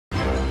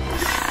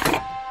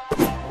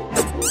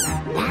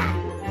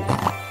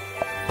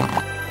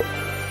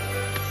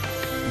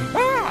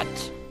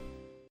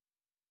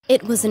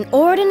It was an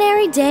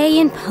ordinary day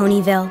in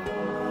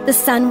Ponyville. The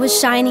sun was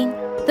shining,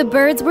 the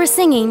birds were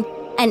singing,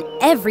 and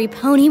every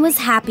pony was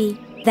happy.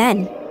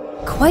 Then,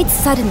 quite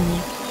suddenly,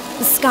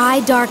 the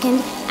sky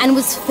darkened and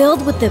was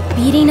filled with the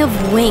beating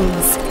of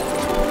wings.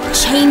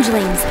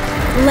 Changelings,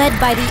 led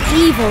by the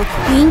evil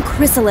Queen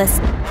Chrysalis,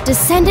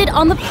 descended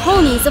on the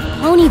ponies of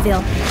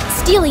Ponyville,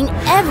 stealing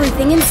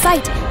everything in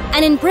sight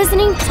and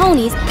imprisoning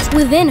ponies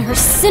within her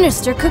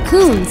sinister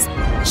cocoons.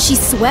 She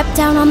swept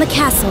down on the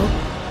castle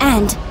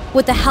and,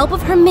 with the help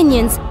of her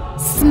minions,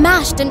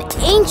 smashed an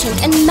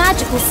ancient and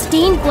magical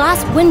stained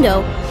glass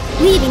window,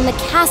 leaving the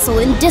castle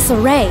in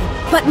disarray.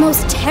 But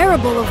most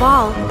terrible of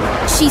all,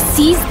 she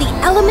seized the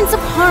elements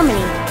of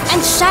harmony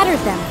and shattered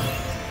them,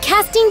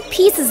 casting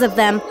pieces of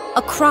them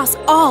across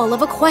all of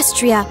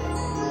Equestria.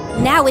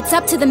 Now it's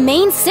up to the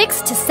main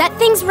six to set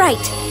things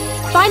right.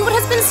 Find what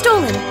has been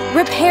stolen,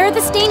 repair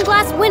the stained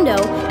glass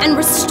window, and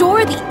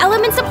restore the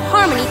elements of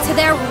harmony to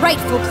their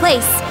rightful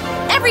place.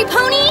 Every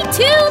pony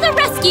to the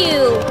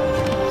rescue!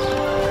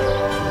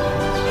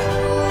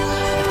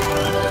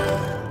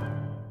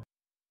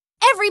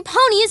 Every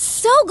pony is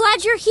so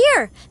glad you're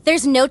here.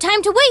 There's no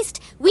time to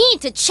waste. We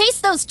need to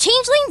chase those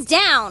changelings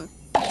down.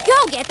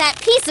 Go get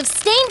that piece of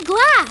stained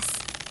glass.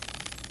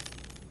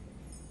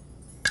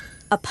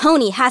 A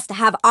pony has to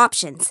have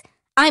options.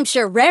 I'm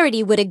sure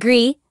Rarity would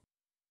agree.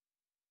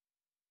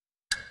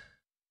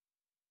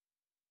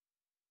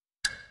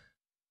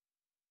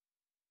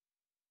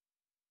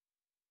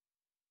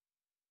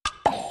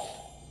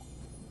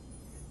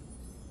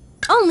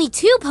 Only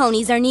 2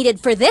 ponies are needed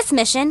for this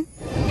mission.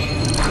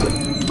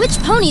 Which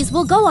ponies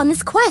will go on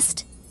this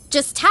quest?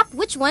 Just tap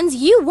which ones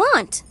you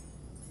want.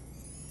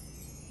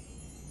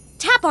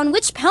 Tap on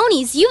which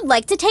ponies you'd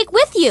like to take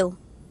with you.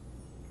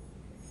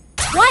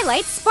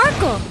 Twilight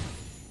Sparkle.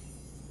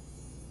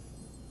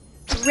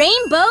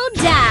 Rainbow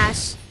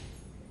Dash.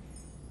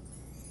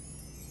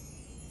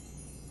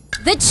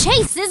 The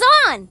chase is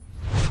on!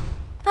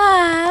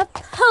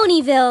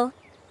 Ponyville.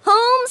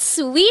 Home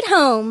sweet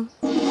home.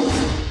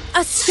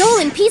 A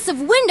stolen piece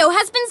of window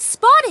has been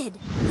spotted.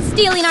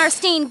 Stealing our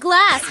stained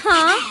glass,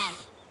 huh?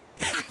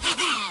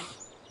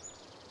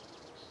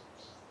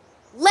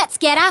 Let's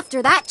get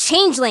after that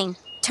changeling.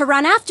 To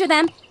run after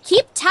them,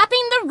 keep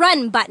tapping the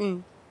run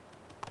button.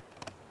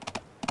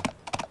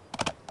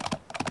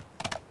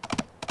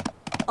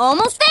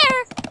 Almost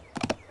there.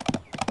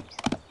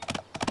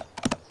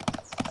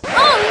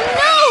 Oh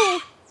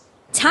no!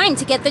 Time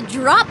to get the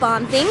drop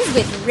on things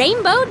with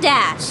Rainbow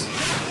Dash.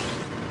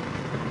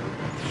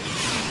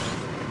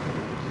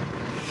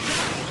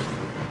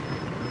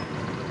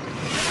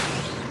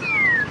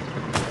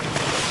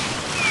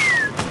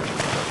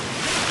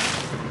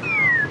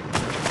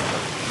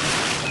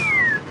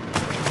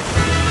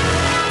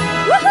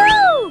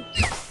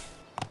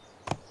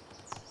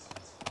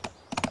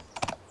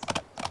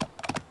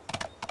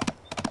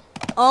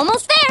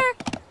 Almost there!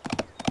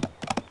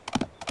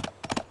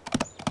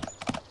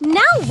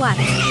 Now what?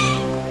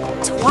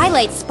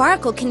 Twilight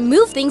Sparkle can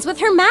move things with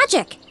her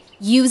magic.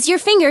 Use your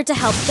finger to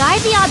help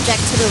guide the object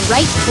to the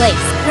right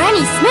place.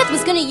 Granny Smith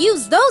was gonna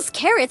use those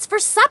carrots for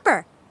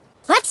supper.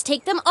 Let's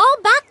take them all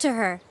back to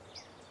her.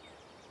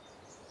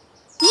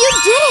 You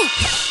did it!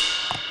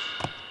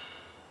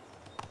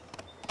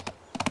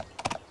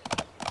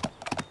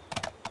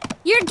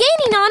 You're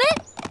gaining on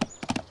it!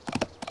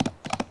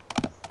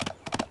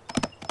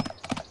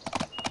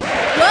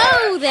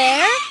 Whoa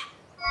there!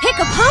 Pick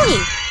a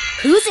pony!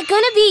 Who's it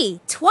gonna be?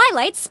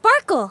 Twilight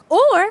Sparkle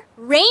or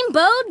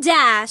Rainbow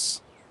Dash?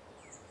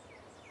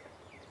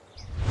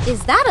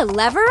 Is that a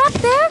lever up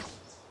there?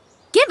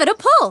 Give it a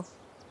pull.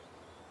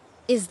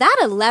 Is that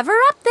a lever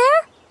up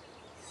there?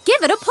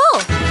 Give it a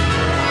pull.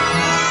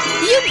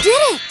 You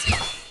did it!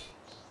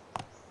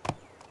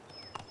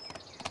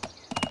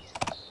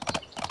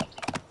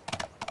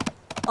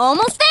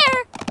 Almost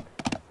there!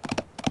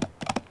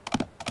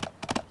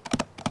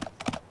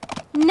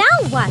 Now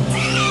what?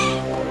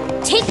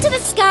 Take to the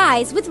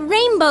skies with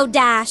Rainbow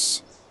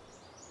Dash.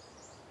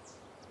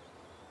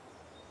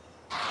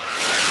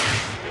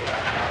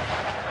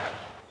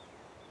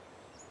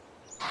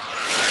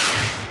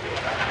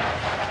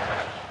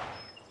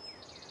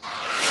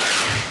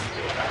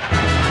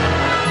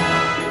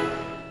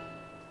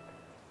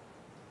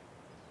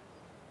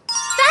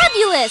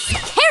 Fabulous!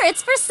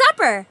 Carrots for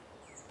supper!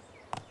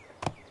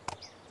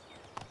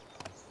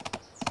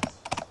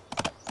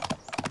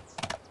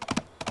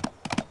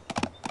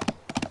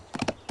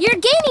 You're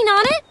gaining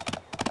on it!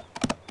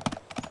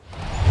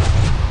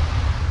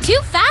 Too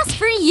fast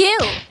for you!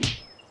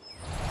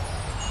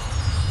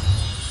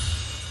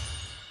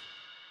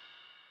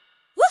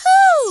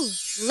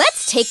 Woohoo!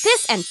 Let's take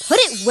this and put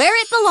it where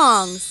it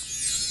belongs.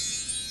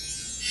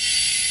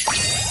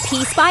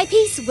 Piece by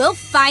piece, we'll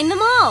find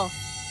them all.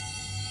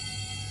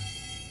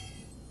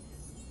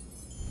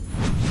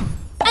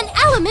 An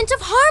element of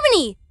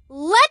harmony!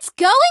 Let's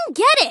go and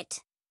get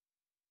it!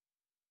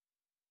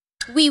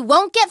 We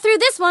won't get through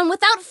this one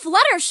without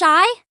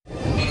Fluttershy.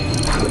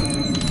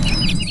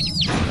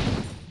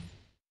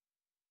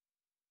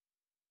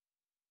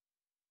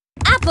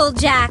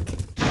 Applejack.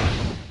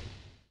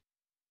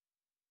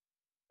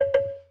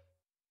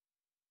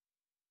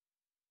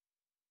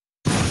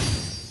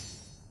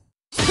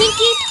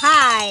 Pinkie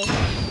Pie.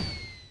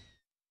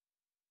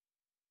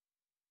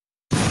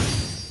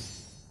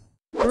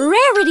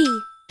 Rarity.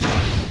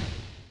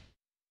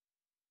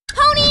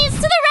 Ponies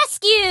to the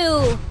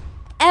rescue!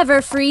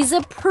 Everfree's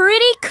a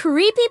pretty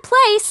creepy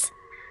place.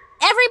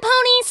 Every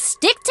pony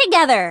stick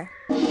together.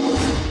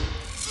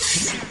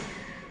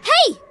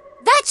 Hey!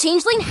 That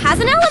changeling has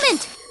an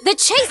element! The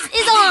chase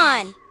is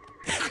on!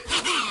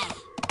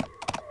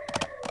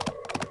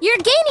 You're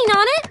gaining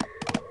on it!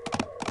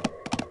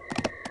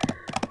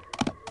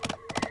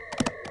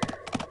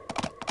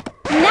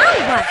 Now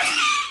what?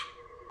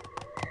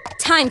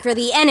 Time for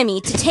the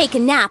enemy to take a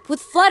nap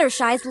with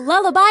Fluttershy's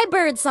lullaby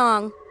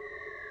birdsong.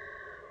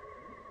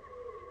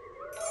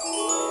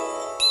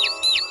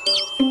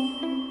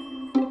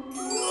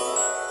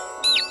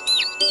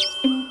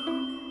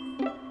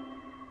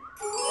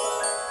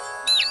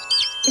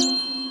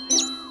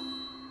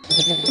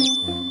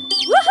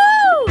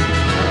 Woohoo!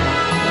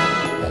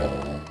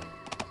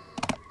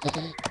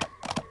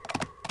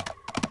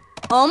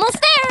 Almost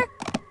there!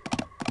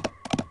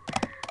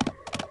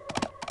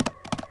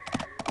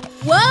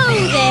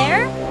 Whoa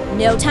there!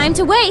 No time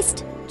to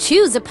waste.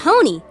 Choose a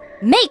pony.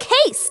 Make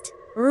haste.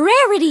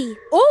 Rarity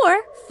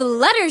or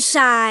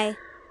Fluttershy.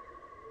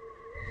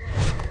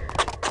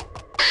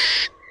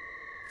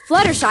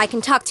 Fluttershy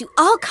can talk to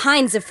all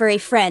kinds of furry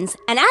friends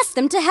and ask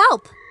them to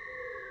help.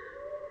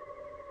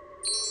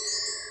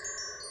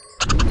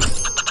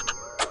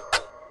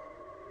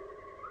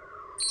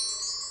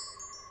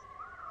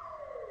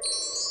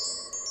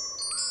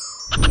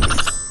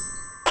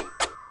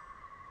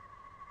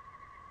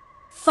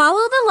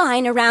 Follow the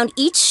line around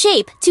each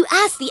shape to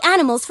ask the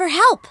animals for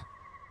help.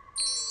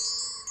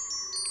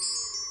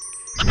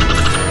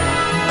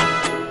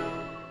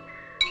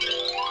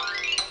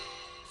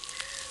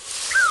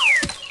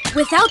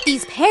 Without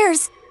these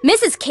pears,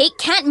 Mrs. Cake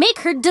can't make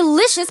her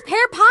delicious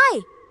pear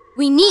pie.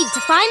 We need to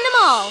find them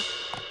all.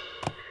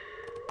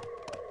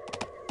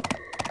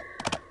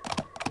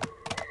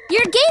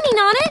 You're gaining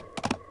on it.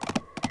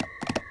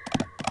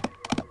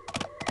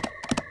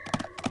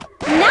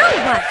 Now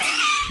what?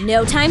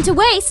 No time to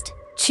waste.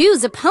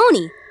 Choose a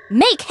pony.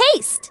 Make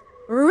haste.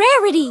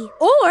 Rarity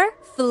or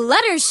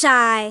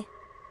Fluttershy.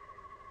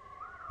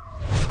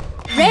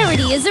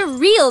 Rarity is a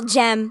real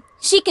gem.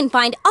 She can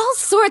find all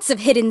sorts of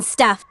hidden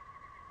stuff.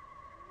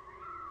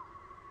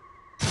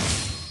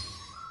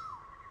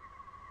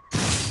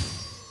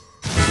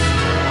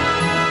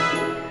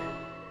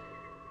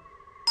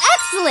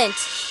 Excellent!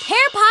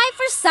 Pear pie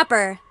for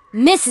supper.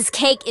 Mrs.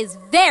 Cake is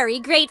very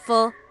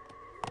grateful.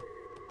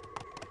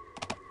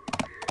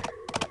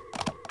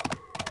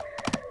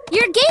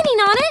 You're gaining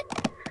on it.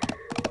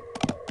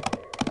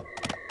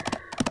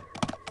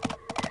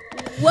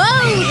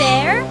 Whoa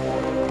there!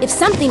 If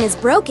something is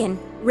broken,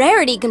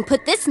 Rarity can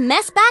put this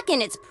mess back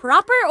in its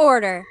proper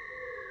order.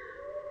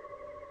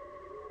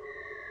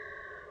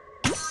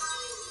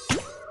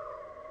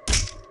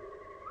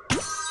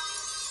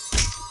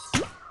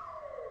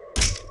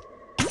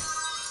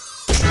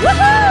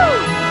 Woohoo!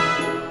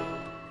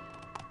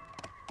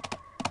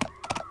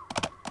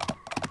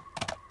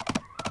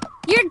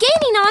 You're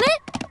gaining on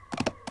it.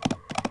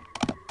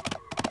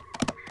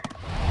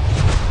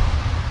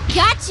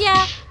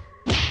 Gotcha!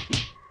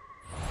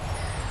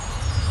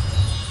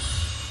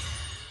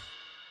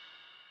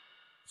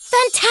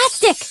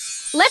 Fantastic!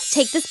 Let's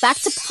take this back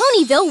to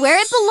Ponyville where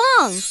it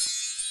belongs.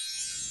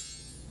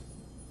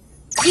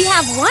 We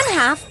have one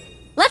half.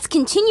 Let's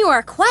continue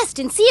our quest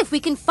and see if we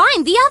can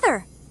find the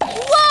other.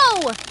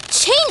 Whoa!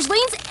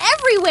 Changelings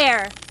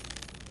everywhere!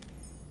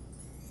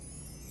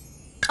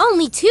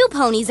 Only 2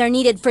 ponies are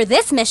needed for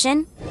this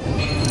mission.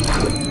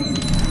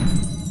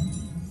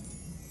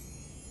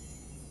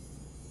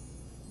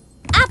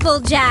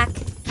 Applejack.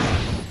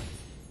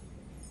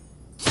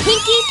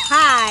 Pinkie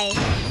Pie.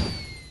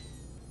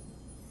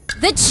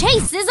 The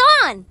chase is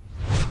on!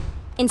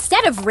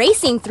 Instead of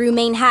racing through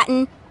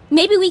Manhattan,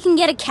 maybe we can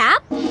get a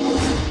cab?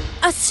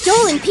 A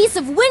stolen piece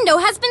of window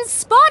has been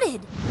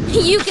spotted!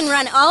 You can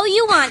run all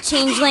you want,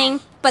 Changeling,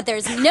 but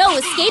there's no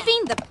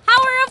escaping the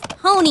power of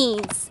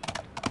ponies!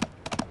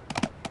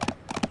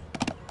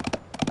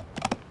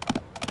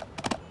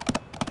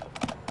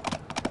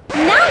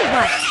 Now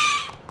what?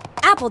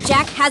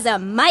 Applejack has a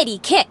mighty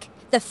kick.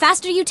 The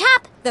faster you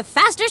tap, the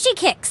faster she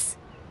kicks.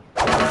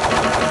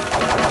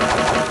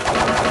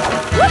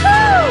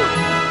 Woohoo!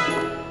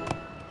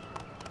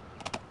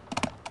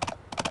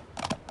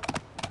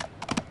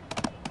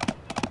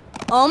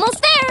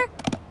 Almost there!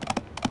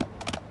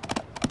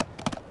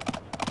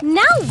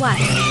 Now what?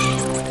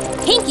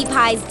 Pinkie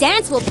Pie's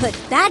dance will put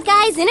bad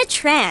guys in a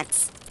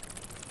trance.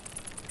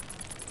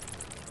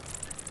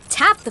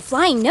 Tap the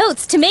flying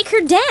notes to make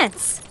her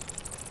dance.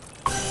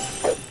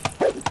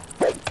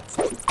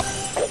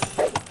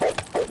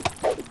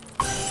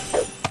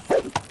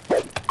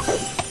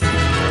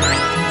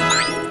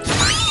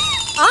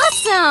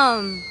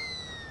 Awesome!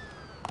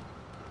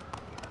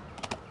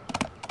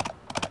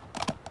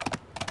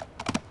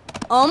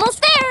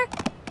 Almost there!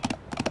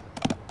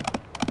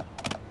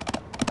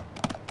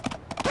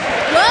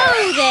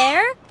 Whoa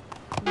there!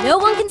 No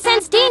one can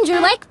sense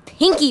danger like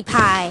Pinkie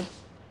Pie.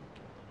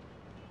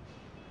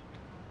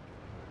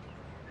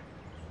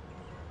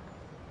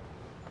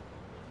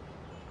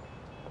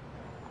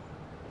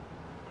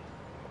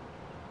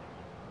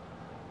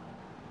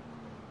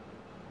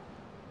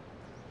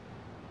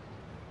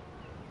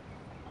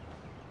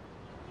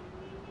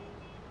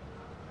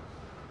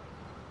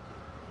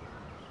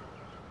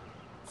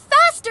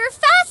 Faster,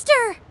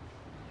 faster!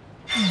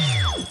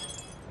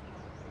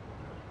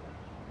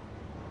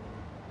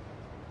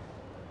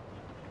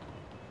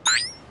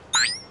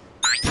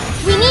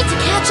 We need to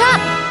catch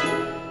up!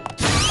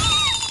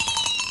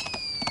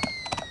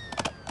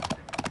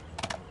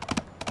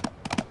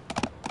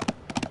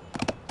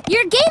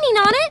 You're gaining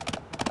on it!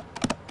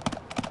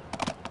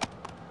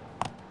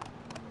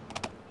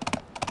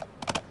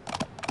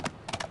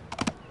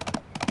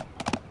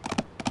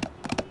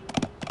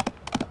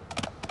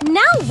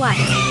 Now what?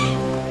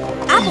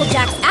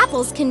 Applejack's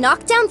apples can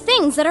knock down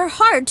things that are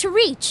hard to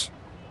reach.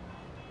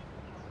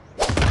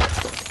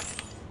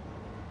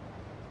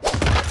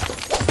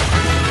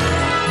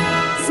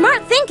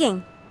 Smart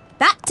thinking!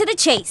 Back to the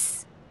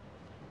chase.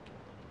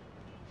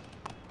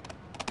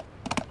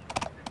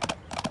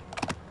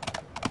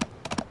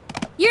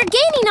 You're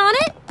gaining on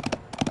it!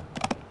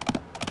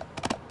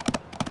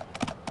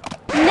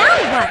 Now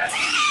what?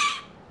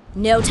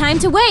 No time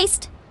to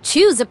waste.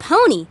 Choose a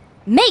pony.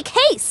 Make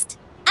haste!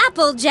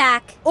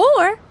 Applejack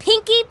or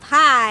Pinkie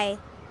Pie.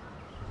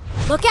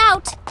 Look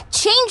out!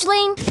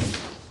 Changeling!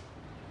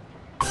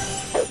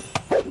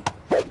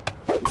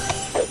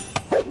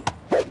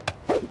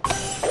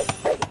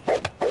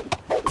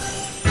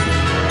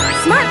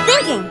 Smart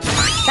thinking!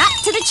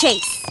 Back to the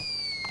chase.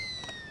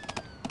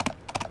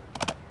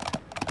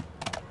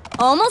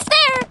 Almost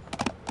there!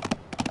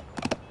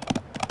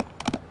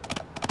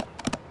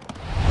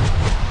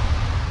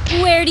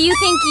 Where do you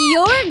think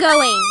you're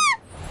going?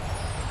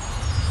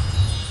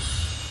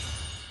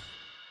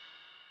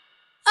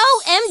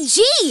 OMG!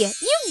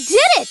 You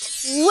did it!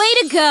 Way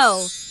to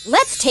go!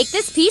 Let's take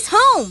this piece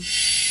home.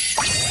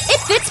 It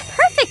fits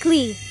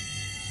perfectly.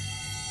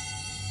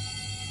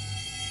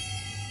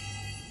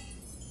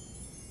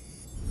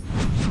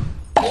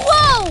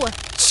 Whoa!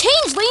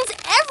 Changelings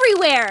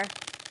everywhere!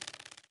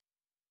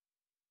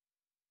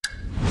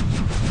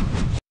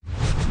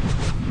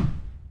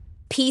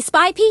 Piece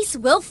by piece,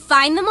 we'll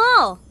find them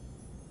all.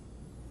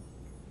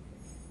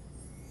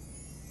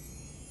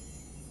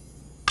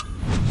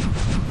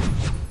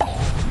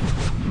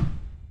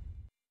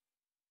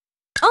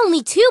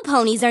 Only 2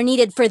 ponies are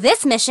needed for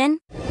this mission.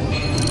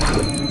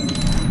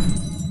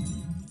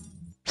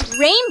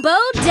 Rainbow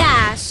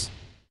Dash.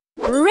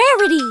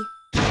 Rarity.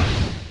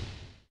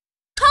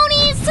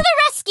 Ponies to the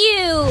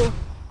rescue!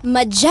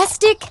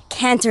 Majestic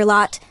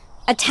Canterlot,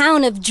 a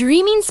town of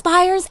dreaming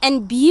spires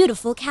and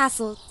beautiful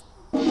castles.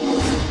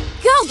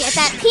 Go get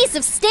that piece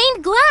of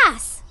stained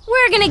glass!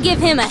 We're gonna give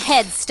him a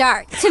head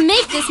start to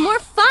make this more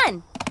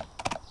fun.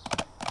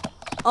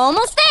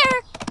 Almost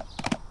there!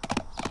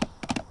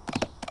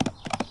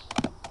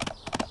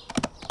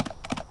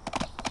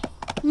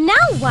 Now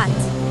what?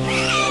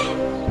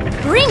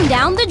 Bring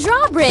down the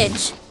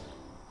drawbridge.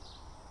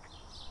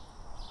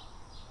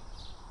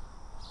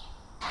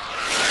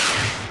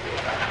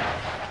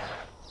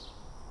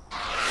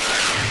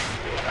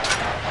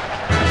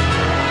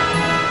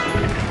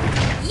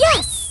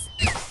 Yes!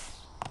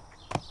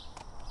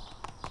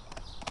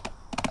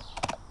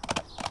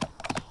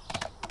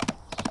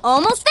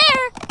 Almost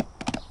there.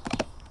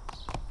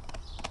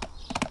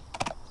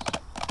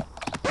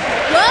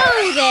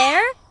 Whoa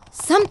there!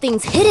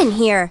 Something's hidden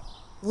here.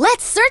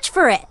 Let's search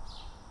for it.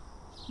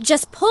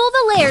 Just pull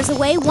the layers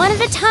away one at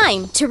a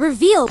time to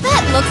reveal.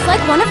 That looks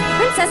like one of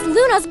Princess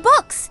Luna's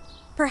books.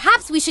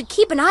 Perhaps we should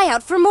keep an eye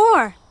out for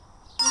more.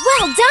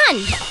 Well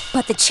done!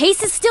 But the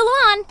chase is still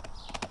on.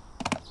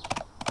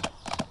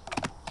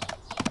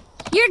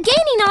 You're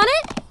gaining on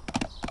it.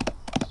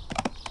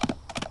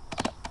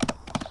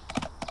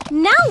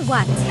 Now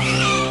what?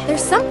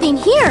 There's something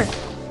here.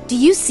 Do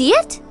you see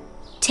it?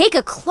 Take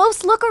a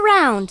close look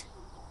around.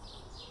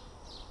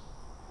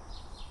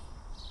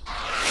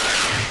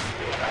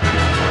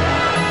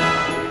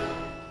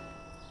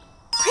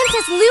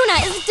 Princess Luna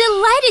is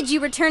delighted you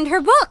returned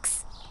her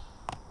books.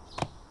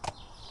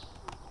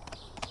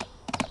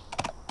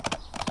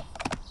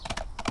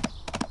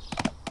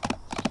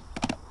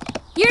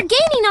 You're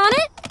gaining on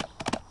it.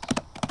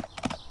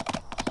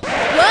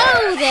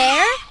 Whoa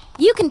there!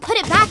 You can put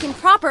it back in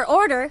proper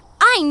order.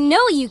 I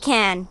know you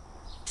can.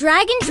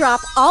 Drag and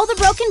drop all the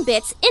broken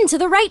bits into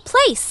the right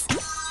place.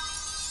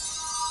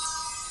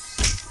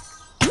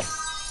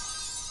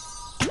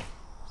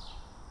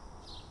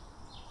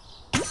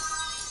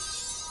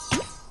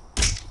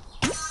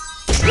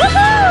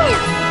 Woohoo!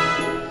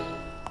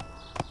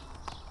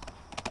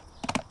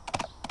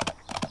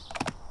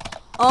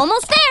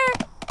 Almost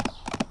there.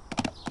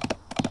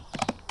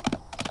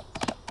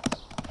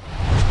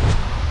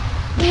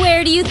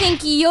 Where do you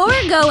think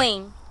you're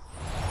going?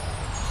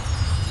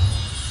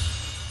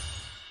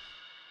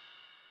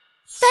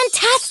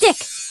 Fantastic!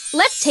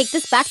 Let's take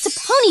this back to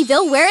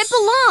Ponyville where it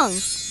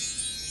belongs.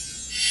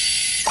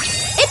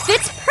 It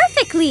fits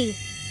perfectly.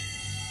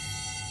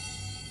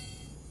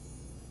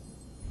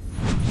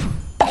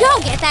 Go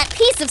get that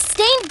piece of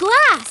stained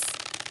glass.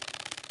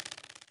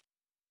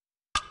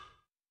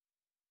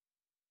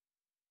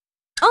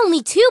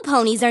 Only 2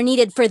 ponies are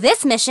needed for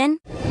this mission.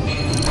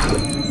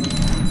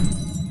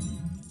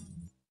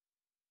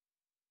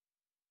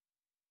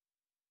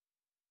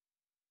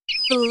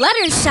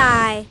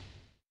 Fluttershy.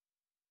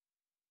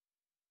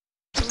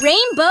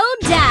 Rainbow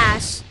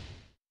Dash.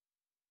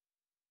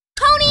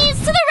 Ponies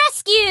to the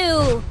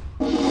rescue!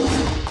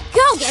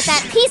 Go get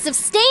that piece of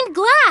stained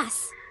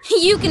glass.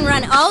 You can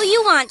run all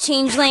you want,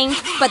 Changeling,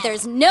 but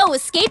there's no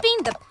escaping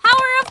the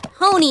power of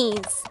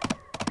ponies.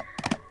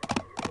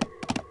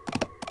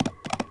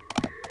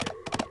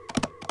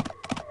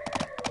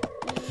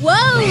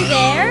 Whoa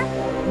there!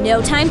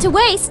 No time to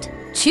waste.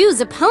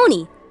 Choose a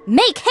pony.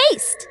 Make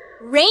haste.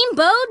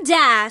 Rainbow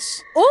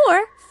Dash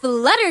or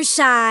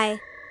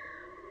Fluttershy.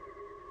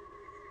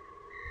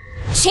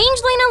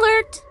 Changeling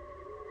alert!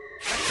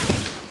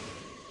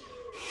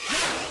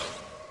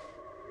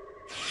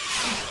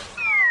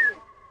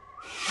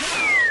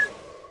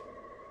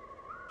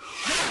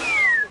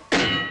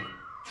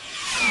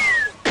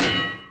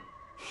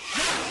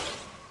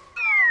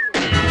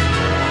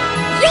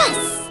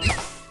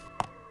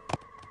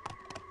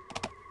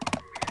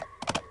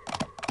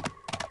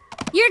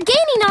 You're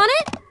gaining on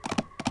it!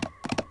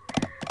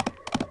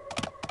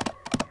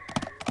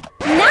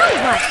 Now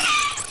what?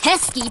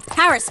 Pesky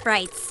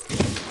parasprites!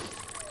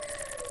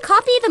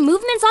 Copy the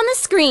movements on the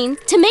screen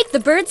to make the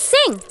birds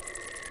sing.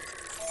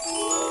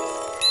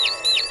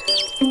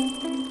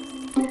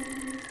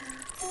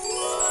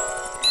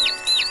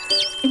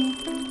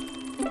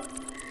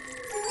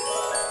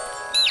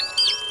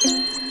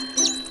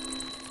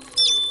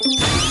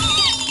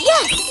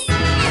 Yes!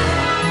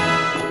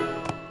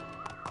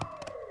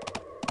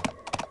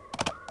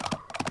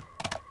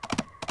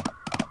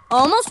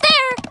 Almost there!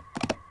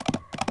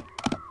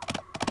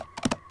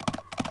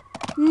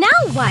 Now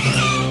what?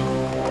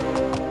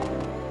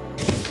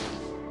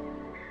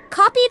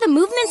 Copy the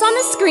movements on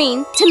the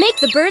screen to make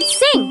the birds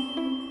sing.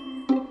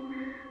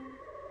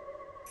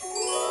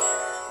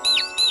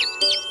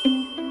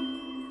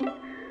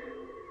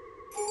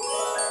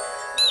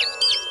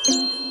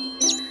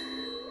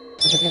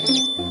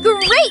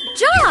 Great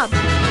job!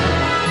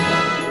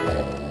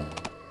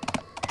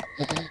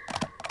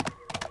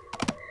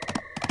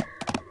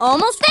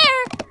 Almost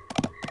there!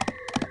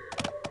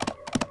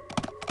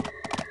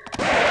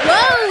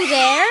 Whoa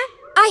there!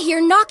 I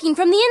hear knocking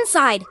from the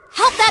inside.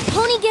 Help that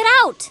pony get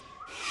out!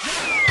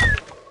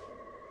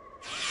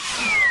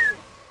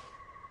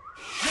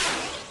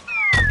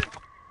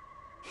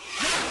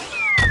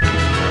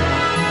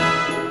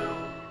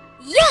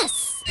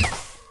 Yes!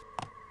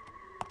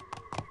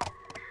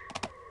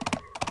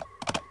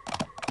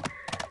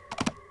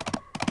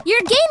 You're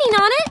gaining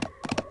on it!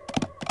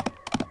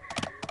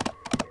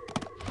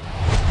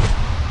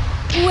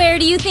 Where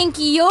do you think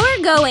you're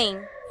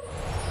going?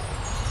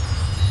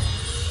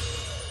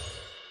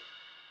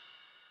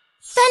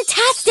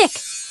 Fantastic!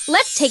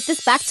 Let's take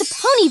this back to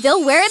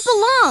Ponyville where it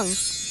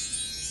belongs.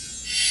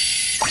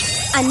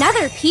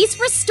 Another piece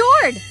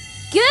restored.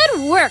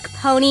 Good work,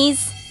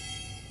 ponies.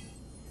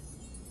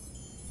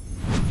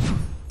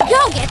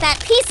 Go get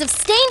that piece of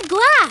stained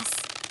glass.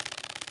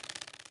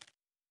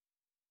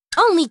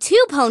 Only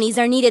 2 ponies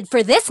are needed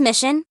for this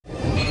mission.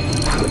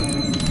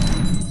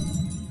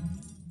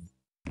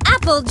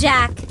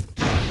 Applejack.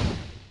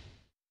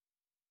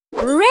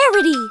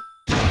 Rarity.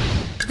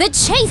 The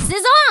chase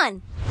is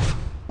on.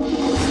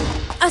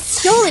 A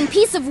stolen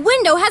piece of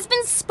window has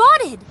been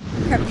spotted.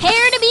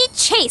 Prepare to be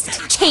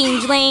chased,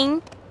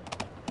 Changeling.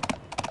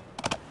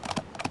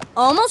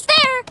 Almost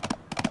there.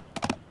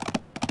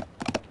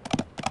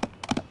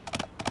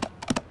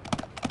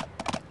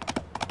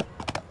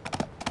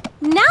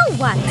 Now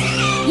what?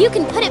 You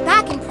can put it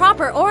back in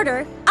proper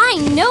order. I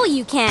know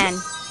you can.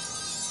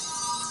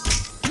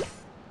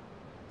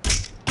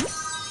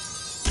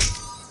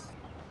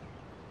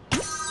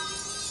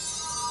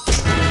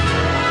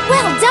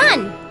 Well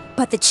done!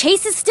 But the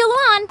chase is still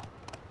on.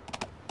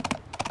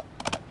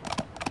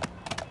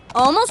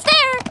 Almost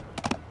there.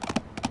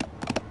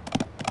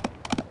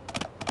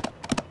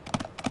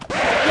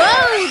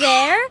 Whoa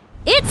there!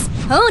 It's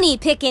pony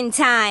picking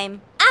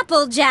time.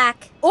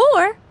 Applejack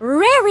or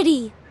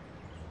Rarity.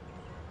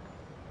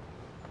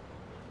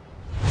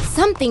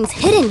 Something's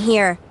hidden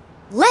here.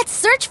 Let's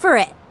search for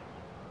it.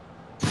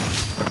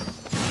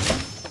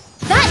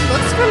 That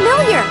looks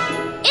familiar.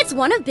 It's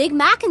one of Big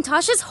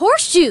Macintosh's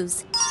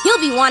horseshoes. He'll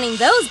be wanting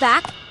those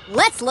back.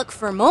 Let's look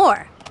for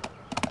more.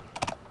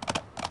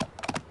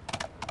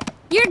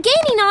 You're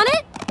gaining on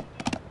it.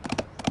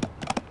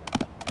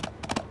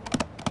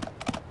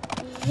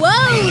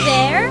 Whoa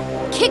there!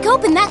 Kick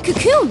open that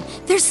cocoon.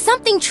 There's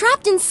something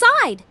trapped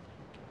inside.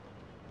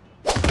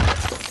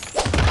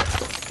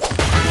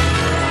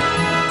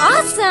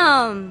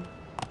 Awesome!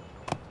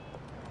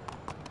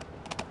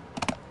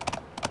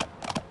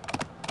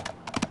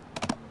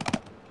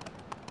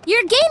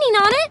 You're gaining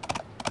on it!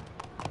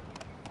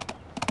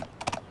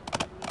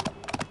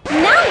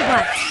 Now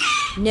what?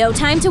 No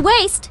time to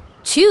waste.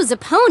 Choose a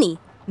pony.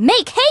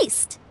 Make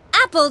haste.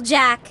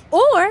 Applejack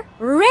or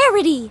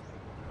Rarity.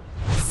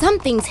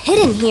 Something's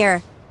hidden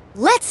here.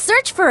 Let's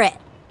search for it.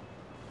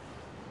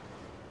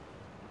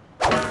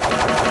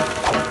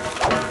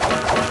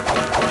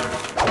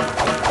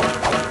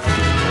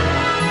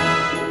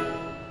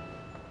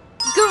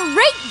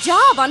 Great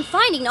job on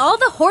finding all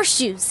the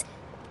horseshoes.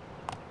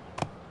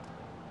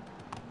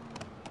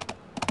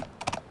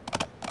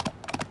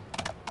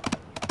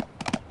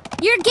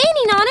 You're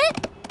gaining on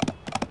it.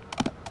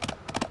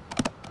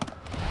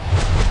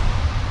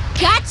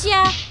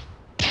 Gotcha!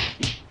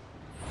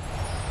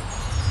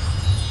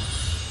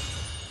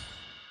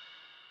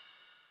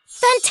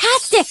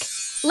 Fantastic!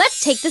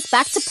 Let's take this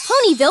back to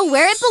Ponyville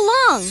where it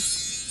belongs.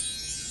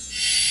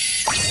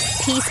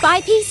 Piece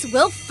by piece,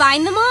 we'll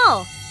find them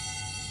all.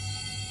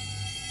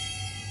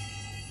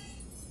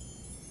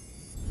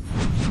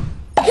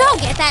 Go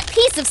get that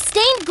piece of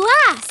stained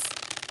glass!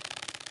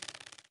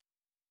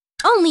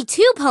 Only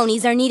 2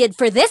 ponies are needed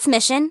for this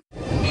mission.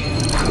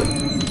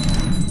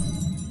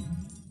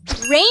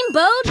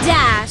 Rainbow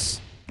Dash!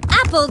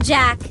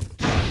 Applejack!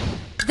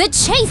 The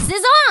chase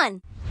is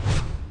on!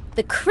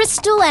 The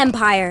Crystal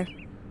Empire.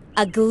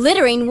 A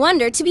glittering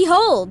wonder to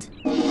behold.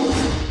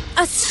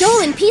 A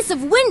stolen piece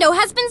of window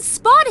has been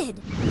spotted!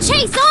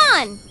 Chase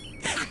on!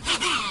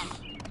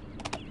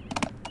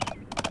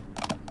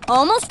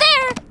 Almost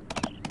there!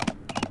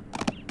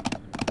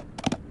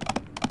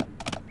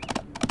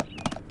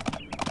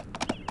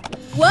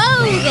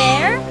 Whoa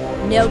there!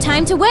 No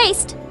time to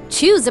waste.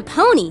 Choose a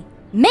pony.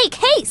 Make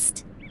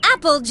haste.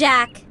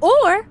 Applejack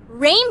or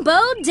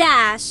Rainbow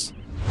Dash.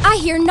 I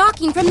hear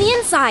knocking from the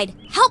inside.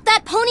 Help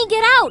that pony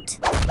get out.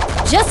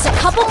 Just a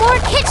couple more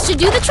kicks should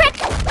do the trick.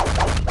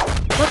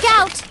 Look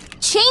out.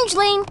 Change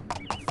lane.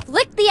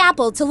 Flick the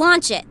apple to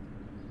launch it.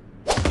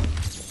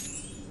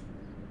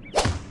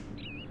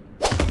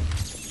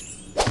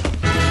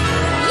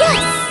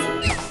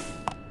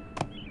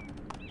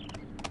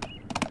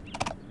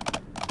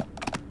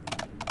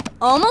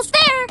 Almost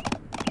there!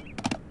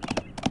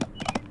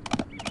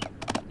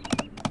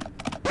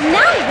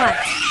 Now what?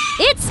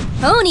 It's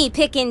pony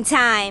picking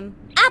time!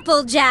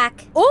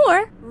 Applejack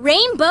or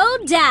Rainbow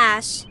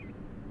Dash.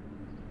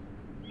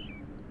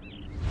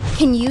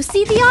 Can you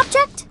see the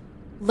object?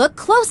 Look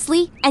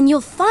closely and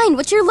you'll find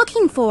what you're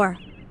looking for.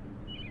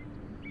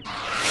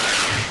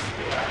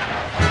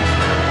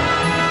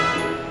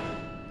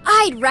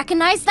 I'd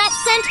recognize that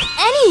scent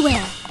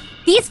anywhere!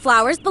 These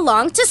flowers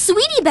belong to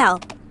Sweetie Belle.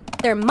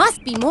 There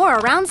must be more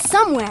around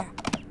somewhere.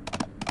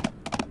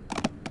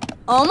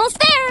 Almost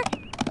there!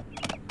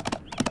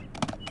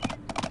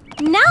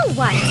 Now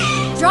what?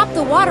 Drop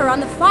the water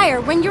on the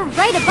fire when you're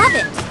right above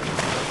it.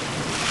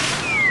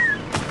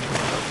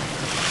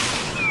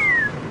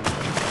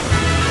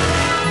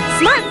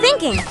 Smart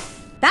thinking!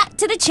 Back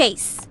to the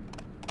chase.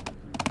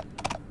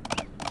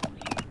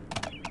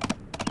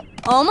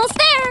 Almost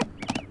there!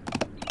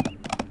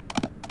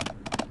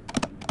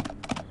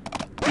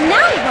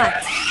 Now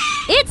what?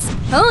 It's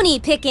pony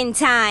picking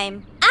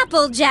time!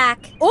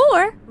 Applejack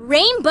or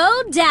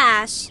Rainbow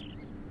Dash.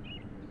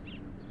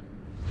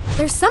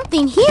 There's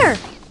something here.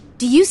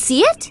 Do you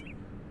see it?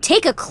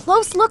 Take a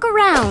close look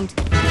around.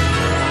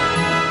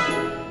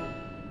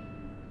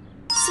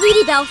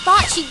 Sweetie Belle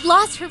thought she'd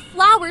lost her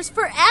flowers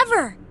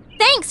forever.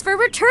 Thanks for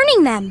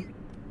returning them.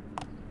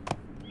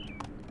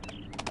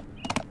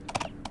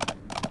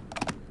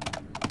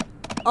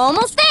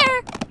 Almost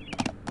there.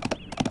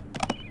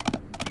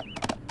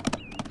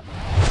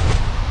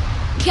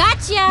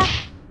 Gotcha!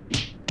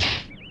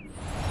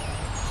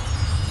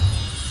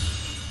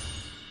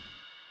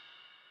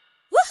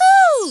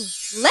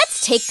 Woohoo!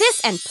 Let's take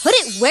this and put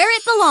it where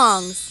it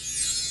belongs.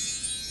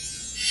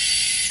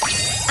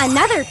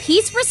 Another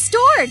piece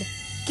restored.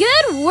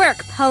 Good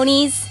work,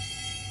 ponies.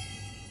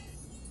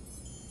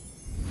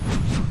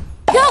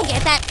 Go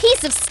get that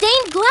piece of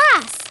stained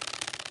glass.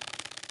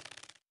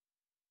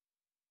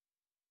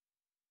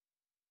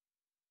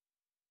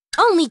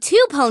 Only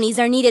 2 ponies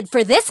are needed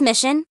for this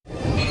mission.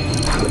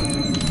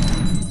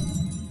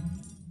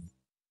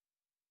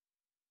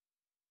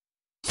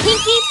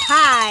 Pinkie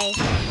Pie,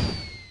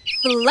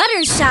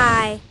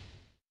 Fluttershy,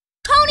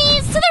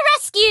 ponies to the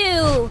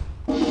rescue!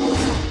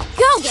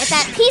 Go get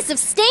that piece of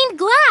stained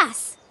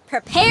glass.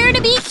 Prepare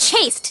to be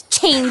chased,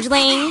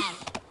 changeling.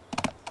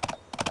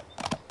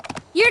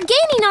 You're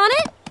gaining on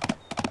it.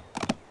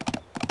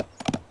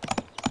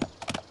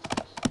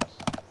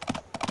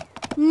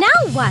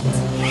 Now what?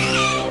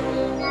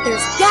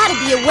 There's gotta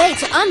be a way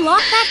to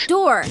unlock that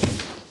door.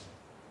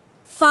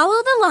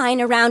 Follow the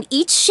line around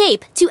each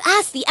shape to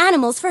ask the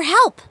animals for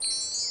help.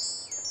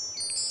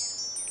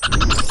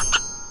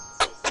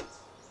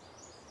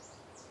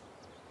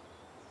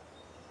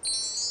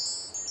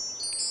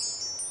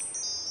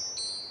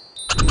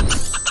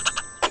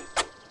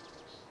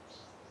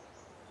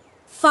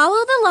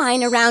 Follow the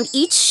line around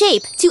each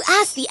shape to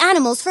ask the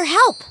animals for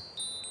help.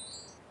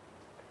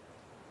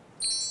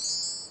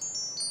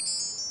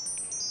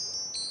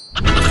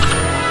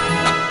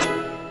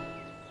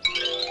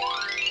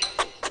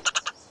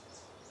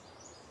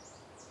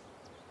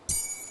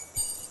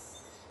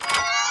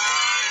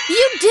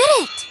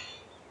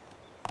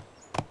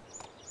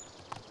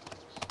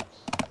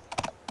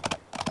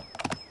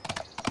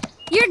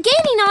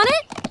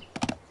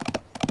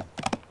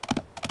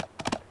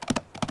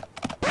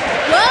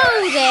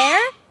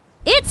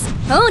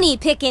 pony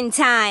picking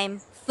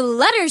time.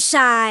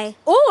 Fluttershy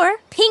or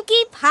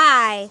Pinkie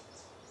Pie.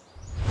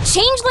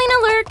 Changeling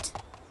alert!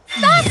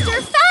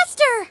 Faster,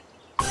 faster!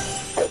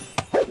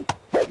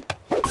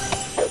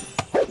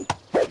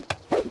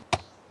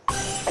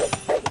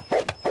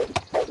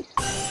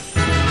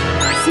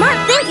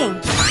 Smart thinking!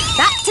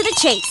 Back to the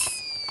chase.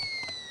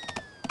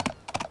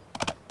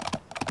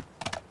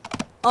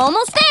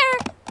 Almost there!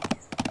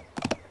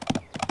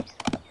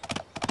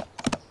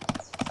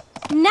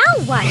 Now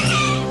what?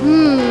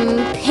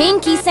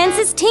 Pinkie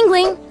senses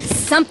tingling.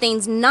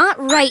 Something's not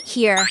right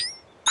here.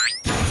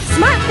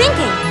 Smart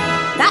thinking!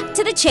 Back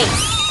to the chase.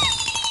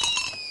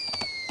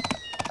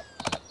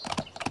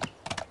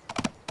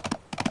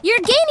 You're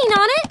gaining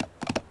on it!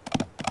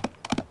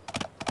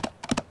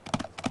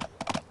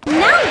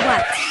 Now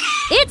what?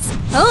 It's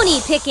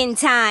pony picking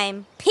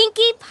time.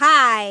 Pinkie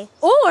Pie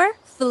or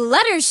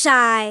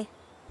Fluttershy.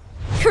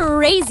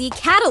 Crazy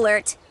cat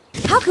alert.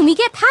 How can we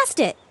get past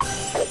it?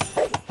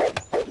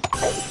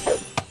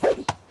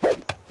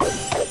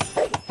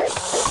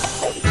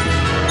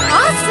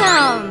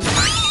 Awesome!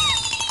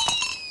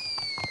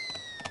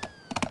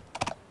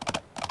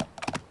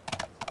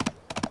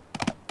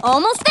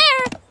 Almost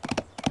there!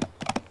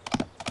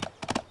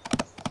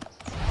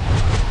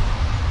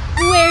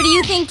 Where do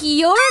you think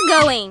you're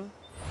going?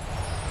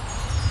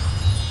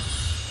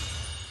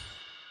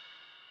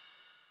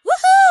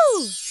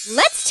 Woohoo!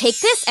 Let's take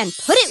this and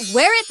put it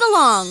where it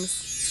belongs.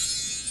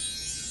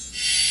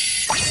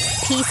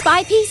 Piece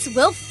by piece,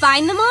 we'll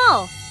find them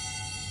all.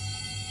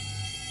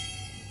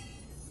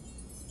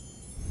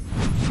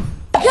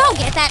 Go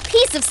get that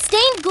piece of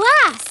stained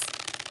glass!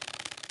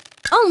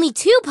 Only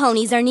 2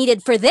 ponies are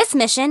needed for this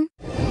mission.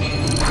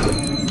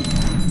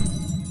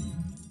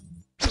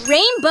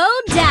 Rainbow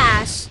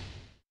Dash.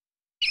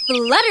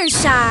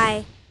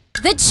 Fluttershy.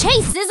 The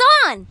chase is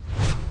on!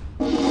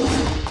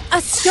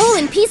 A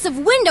stolen piece of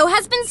window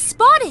has been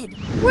spotted.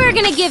 We're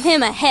gonna give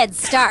him a head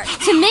start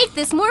to make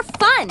this more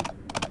fun.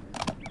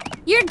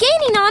 You're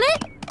gaining on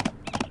it.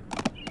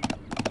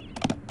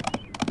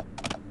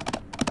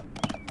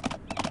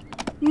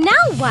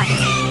 Now what?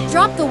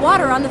 Drop the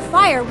water on the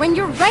fire when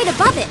you're right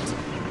above it.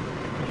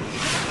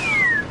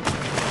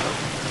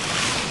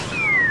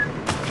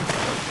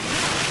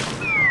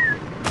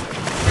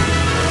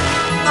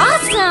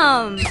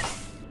 Awesome!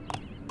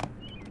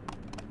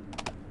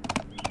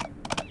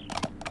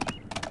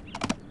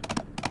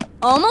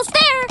 Almost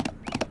there!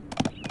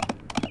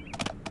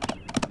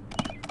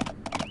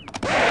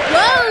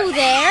 Whoa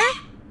there!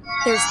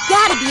 There's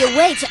gotta be a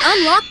way to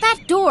unlock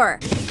that door.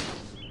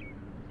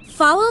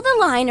 Follow the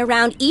line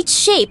around each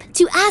shape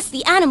to ask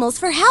the animals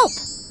for help.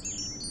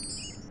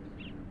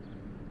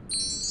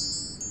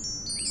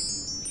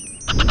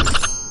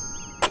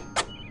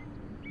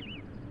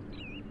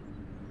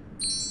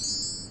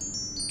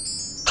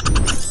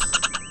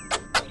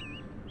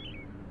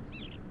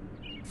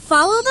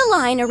 Follow the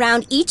line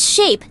around each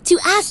shape to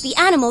ask the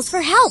animals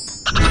for help.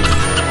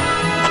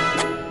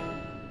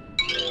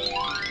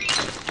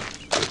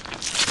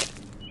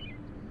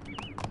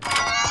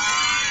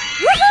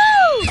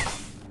 Woohoo!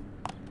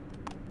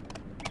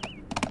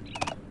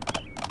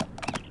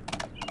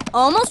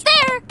 Almost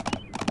there!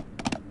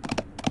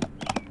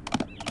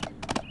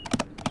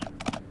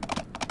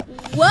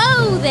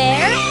 Whoa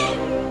there!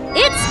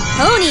 It's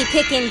pony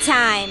picking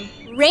time!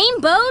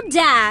 Rainbow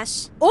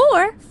Dash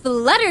or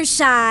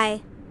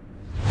Fluttershy.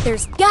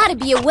 There's gotta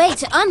be a way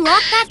to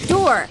unlock that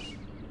door.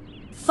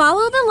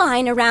 Follow the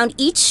line around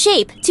each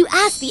shape to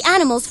ask the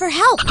animals for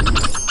help.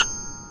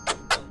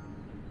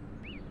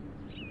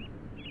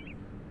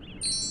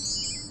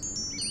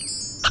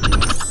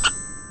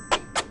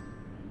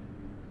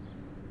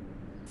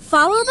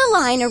 Follow the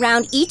line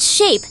around each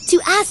shape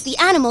to ask the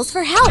animals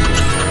for help.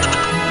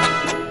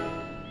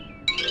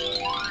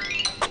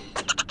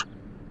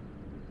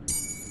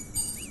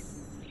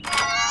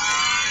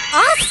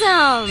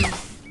 Awesome!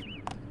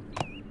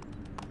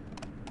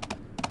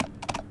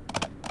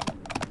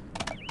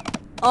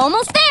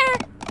 Almost there!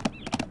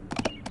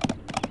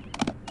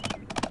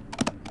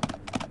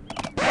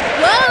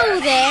 Whoa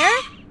there!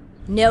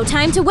 No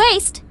time to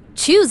waste.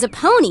 Choose a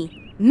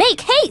pony.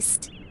 Make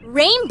haste!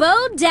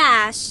 Rainbow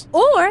Dash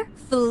or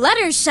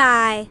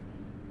Fluttershy.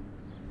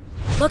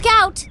 Look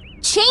out!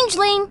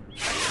 Changeling!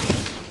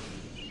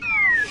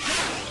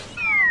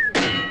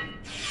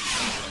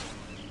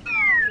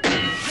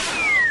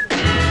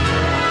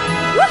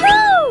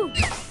 Woohoo!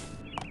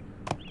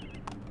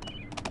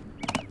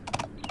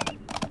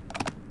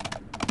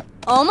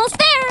 Almost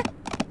there!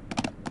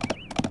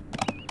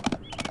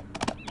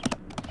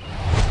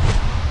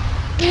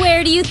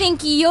 Where do you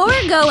think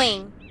you're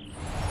going?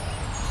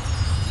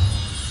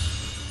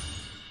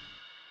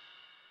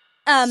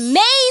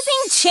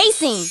 Amazing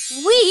chasing!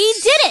 We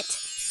did it!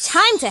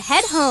 Time to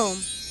head home.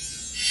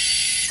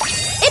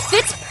 It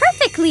fits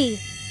perfectly!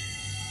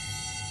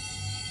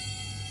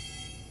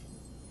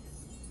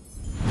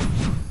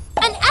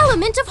 An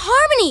element of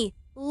harmony!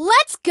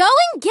 Let's go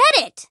and get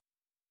it!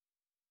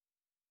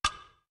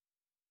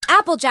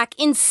 Applejack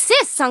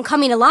insists on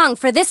coming along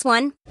for this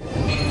one.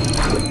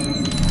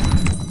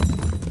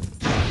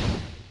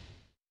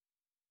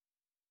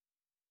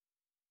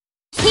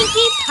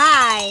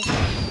 Pie!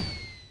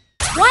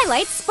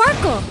 Twilight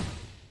Sparkle!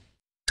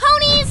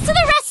 Ponies to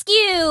the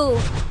rescue!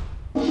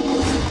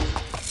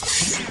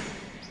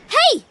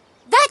 Hey!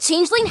 That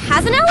changeling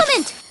has an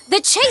element! The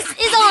chase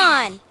is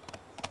on!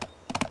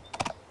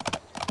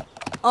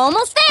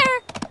 Almost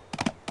there!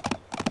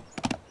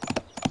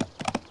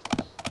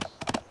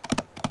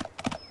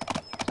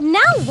 Now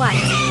what?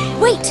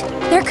 Wait,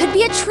 there could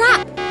be a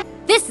trap.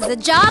 This is a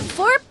job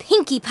for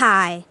Pinkie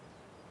Pie.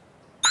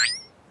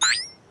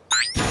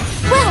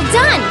 Well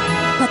done!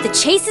 But the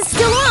chase is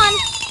still on.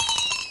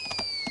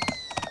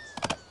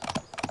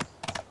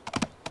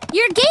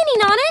 You're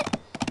gaining on it.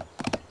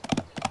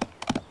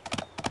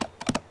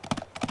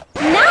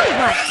 Now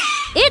what?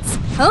 It's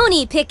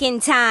pony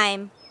picking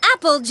time.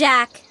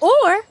 Applejack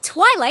or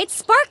Twilight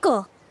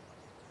Sparkle.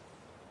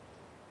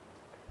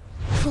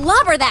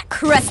 Clobber that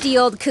crusty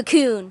old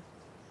cocoon.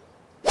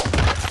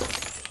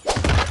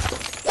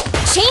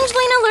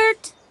 Changeling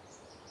alert.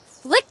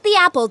 Flick the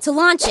apple to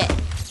launch it.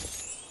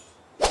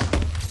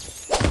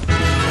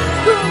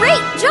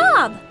 Great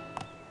job!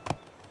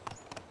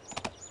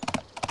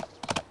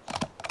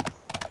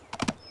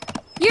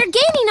 You're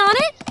gaining on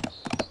it.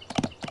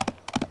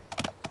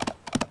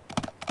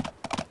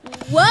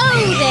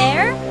 Whoa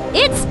there!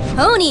 It's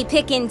pony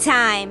picking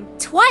time.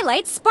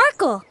 Twilight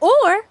Sparkle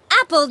or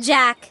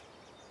Applejack.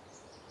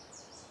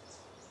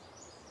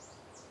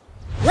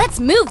 Let's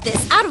move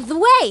this out of the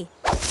way.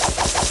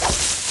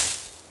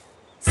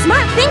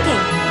 Smart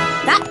thinking.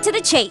 Back to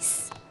the chase.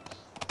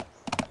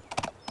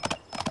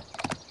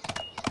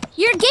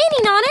 You're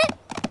gaining on it.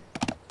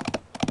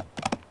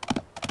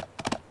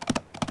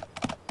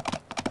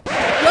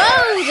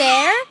 Whoa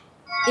there!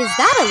 Is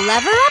that a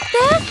lever up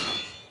there?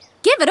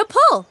 Give it a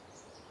pull.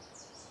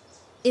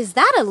 Is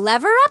that a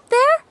lever up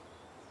there?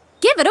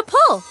 Give it a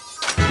pull.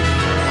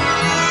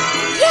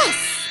 Yes!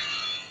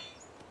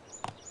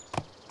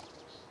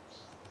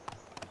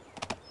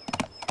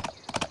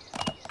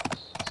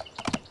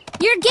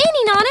 You're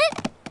gaining on it.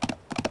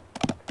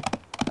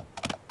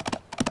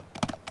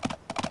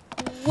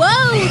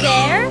 Whoa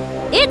there!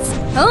 It's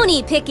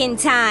pony picking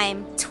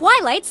time.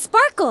 Twilight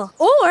Sparkle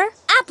or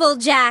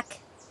Applejack.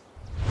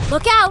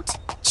 Look out!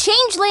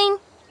 Changeling!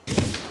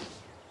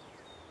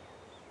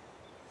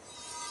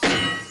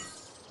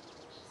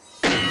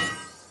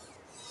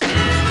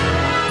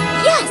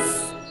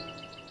 Yes!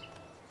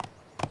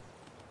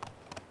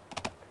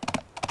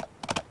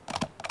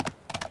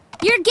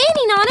 You're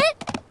gaining on it.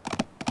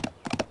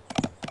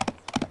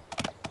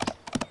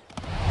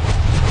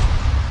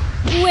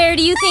 Where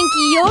do you think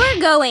you're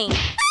going?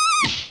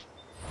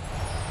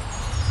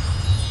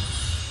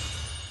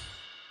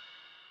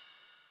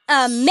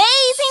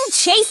 Amazing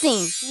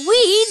chasing!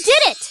 We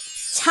did it!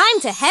 Time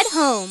to head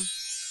home.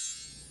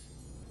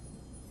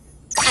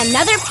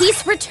 Another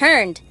piece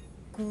returned.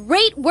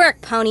 Great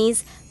work,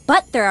 ponies,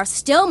 but there are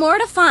still more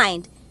to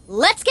find.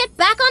 Let's get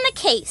back on the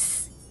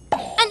case.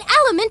 An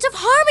element of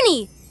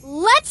harmony!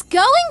 Let's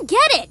go and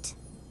get it!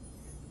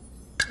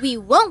 We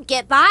won't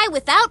get by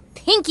without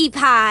Pinkie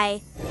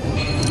Pie.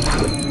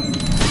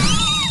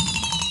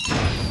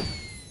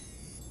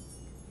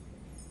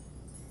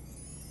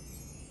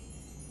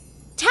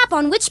 Tap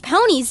on which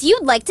ponies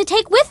you'd like to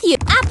take with you.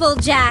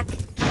 Applejack.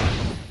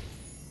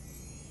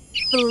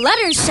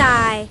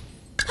 Fluttershy.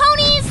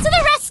 Ponies to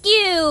the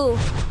rescue!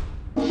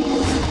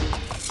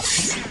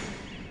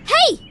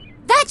 Hey!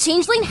 That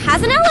changeling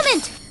has an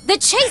element! The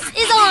chase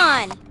is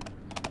on!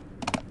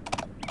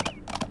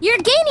 You're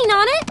gaining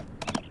on it.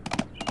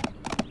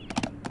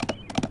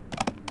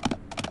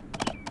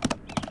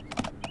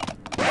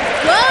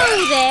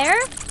 Whoa there!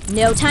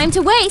 No time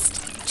to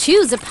waste.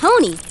 Choose a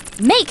pony.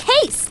 Make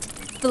haste.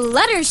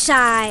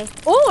 Fluttershy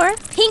or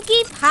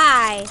Pinkie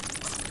Pie.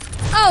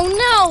 Oh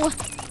no!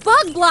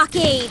 Bug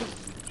blockade!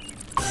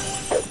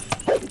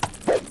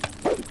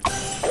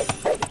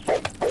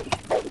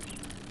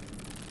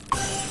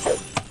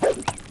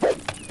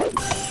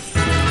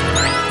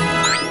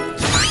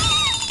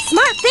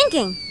 Smart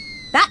thinking!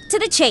 Back to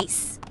the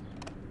chase.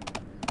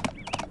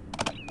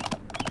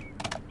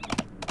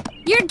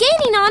 You're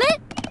gaining on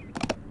it.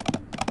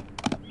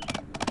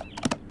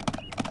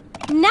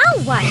 Now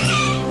what?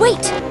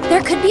 Wait,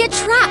 there could be a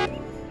trap.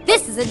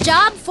 This is a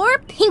job for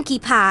Pinkie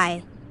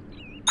Pie.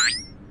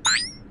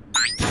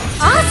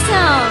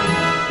 Awesome!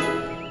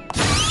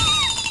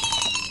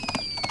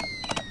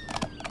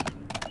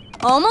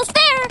 Almost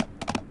there.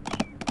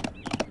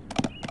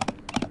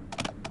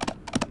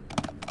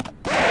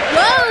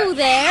 Whoa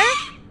there!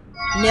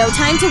 No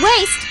time to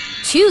waste.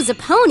 Choose a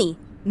pony.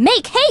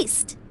 Make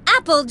haste.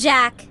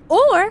 Applejack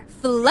or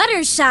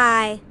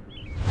Fluttershy.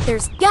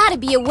 There's gotta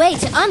be a way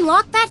to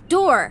unlock that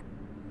door.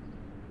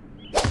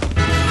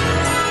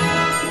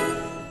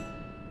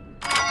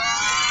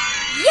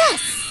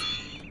 Yes!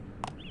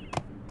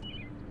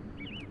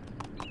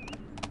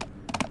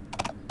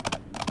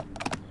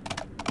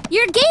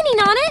 You're gaining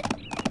on it.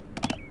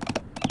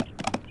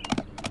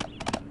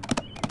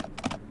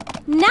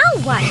 Now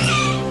what?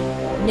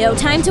 No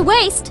time to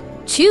waste.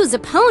 Choose a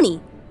pony.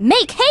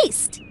 Make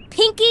haste.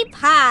 Pinkie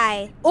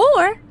Pie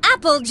or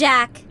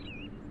Applejack.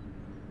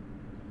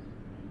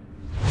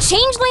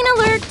 Changeling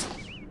alert!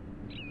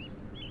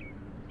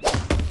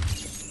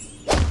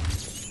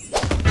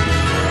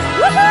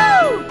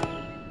 Woohoo!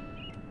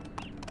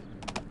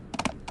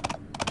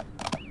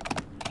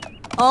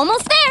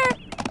 Almost there!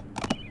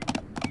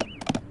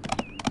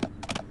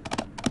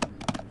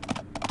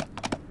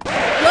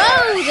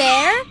 Whoa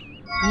there!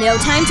 No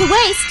time to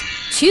waste.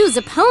 Choose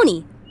a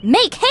pony.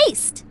 Make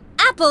haste.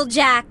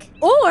 Applejack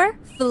or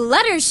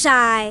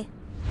Fluttershy.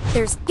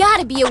 There's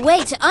gotta be a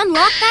way to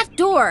unlock that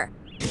door.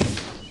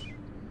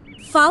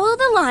 Follow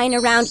the line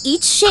around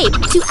each shape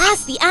to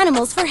ask the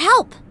animals for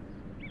help.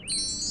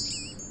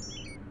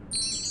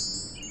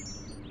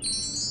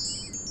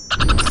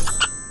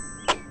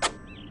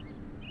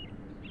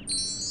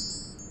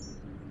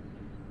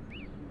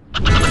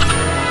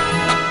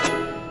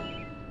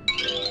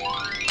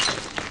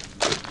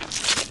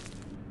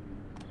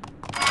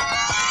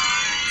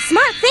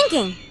 Smart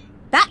thinking.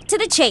 Back to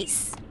the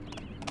chase.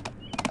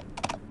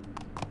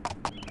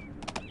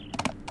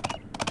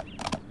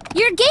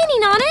 You're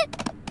gaining on it.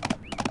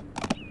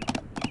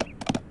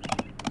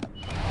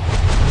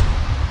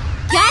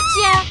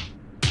 Gotcha!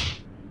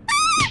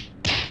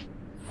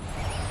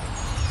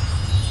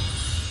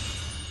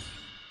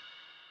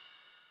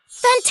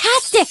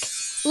 Fantastic!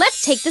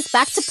 Let's take this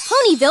back to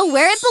Ponyville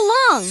where it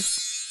belongs.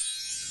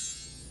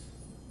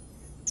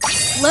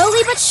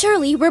 Slowly but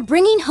surely, we're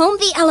bringing home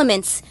the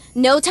elements.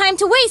 No time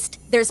to waste.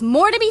 There's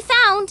more to be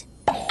found.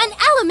 An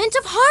element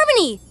of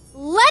harmony.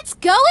 Let's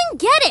go and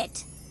get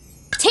it.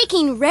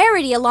 Taking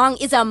Rarity along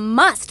is a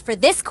must for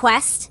this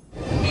quest.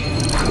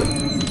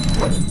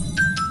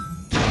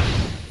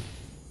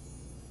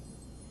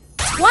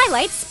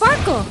 Twilight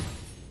Sparkle.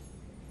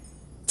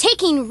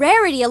 Taking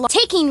Rarity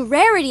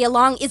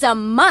along is a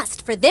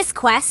must for this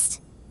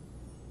quest.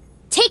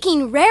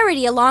 Taking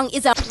Rarity along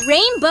is a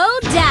Rainbow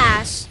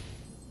Dash.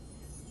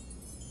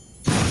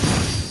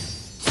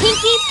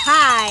 Pinkie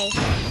Pie.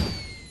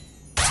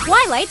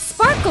 Twilight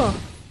Sparkle.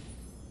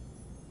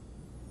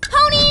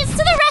 Ponies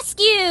to the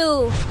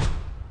rescue!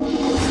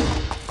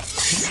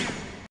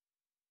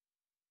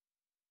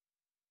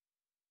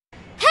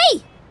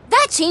 Hey!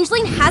 That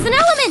changeling has an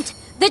element!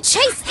 The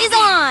chase is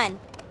on!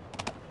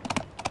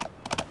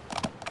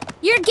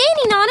 You're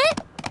gaining on it!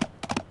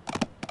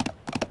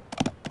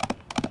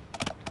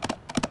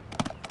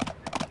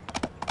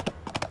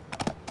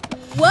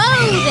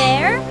 Whoa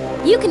there!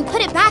 You can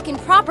put it back in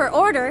proper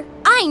order.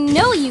 I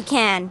know you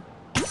can.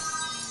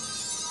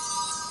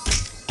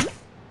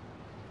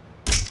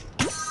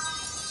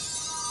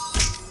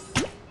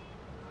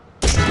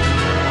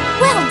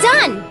 Well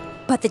done!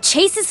 But the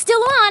chase is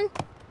still on.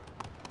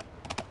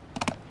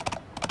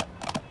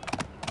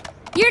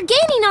 You're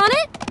gaining on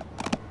it.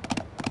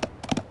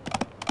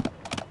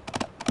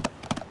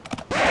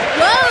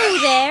 Whoa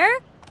there!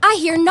 I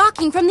hear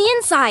knocking from the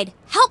inside.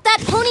 Help that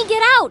pony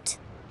get out.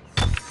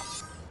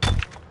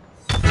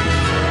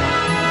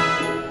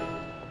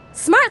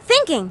 Smart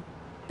thinking.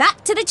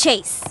 Back to the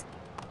chase.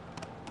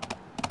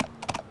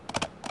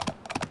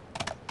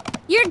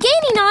 You're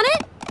gaining on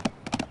it.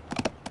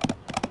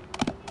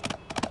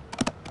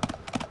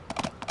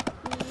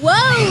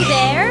 Whoa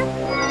there!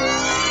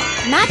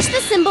 Match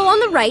the symbol on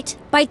the right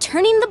by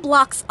turning the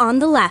blocks on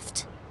the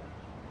left.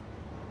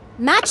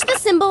 Match the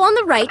symbol on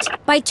the right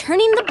by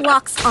turning the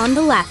blocks on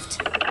the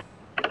left.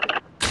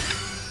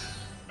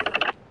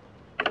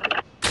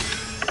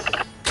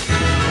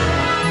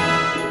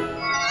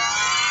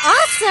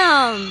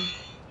 Awesome!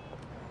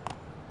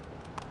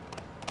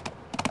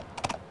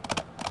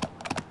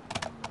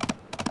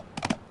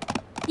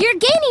 You're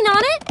gaining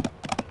on it.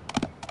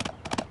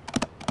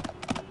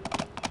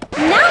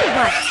 Now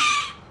what?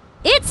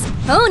 It's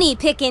pony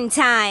picking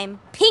time.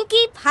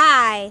 Pinkie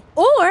Pie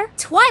or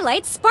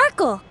Twilight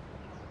Sparkle.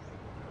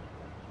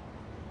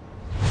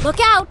 Look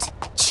out!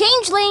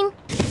 Changeling!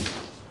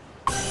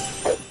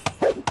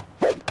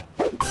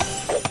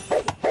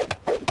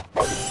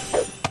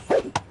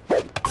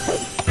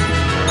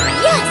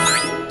 Yes!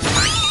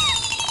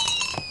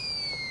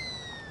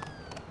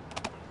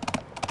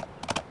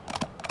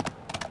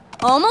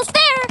 Almost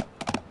there!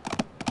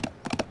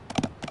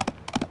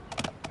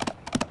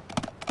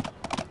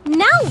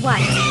 Now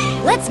what?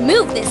 Let's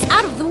move this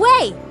out of the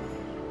way!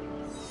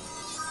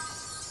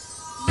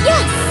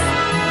 Yes!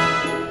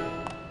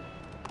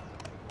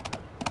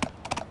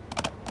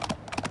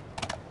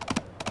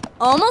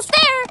 Almost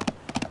there!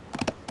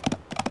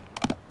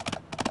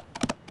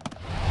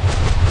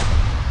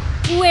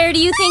 Where do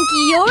you think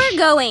you're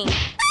going?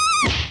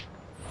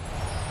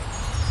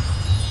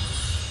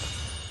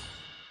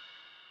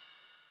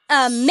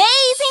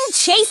 Amazing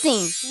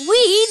chasing!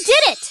 We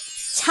did it!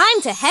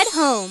 Time to head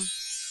home.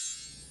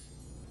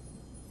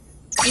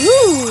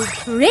 Ooh,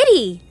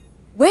 pretty!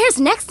 Where's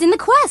next in the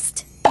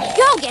quest?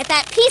 Go get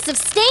that piece of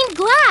stained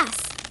glass!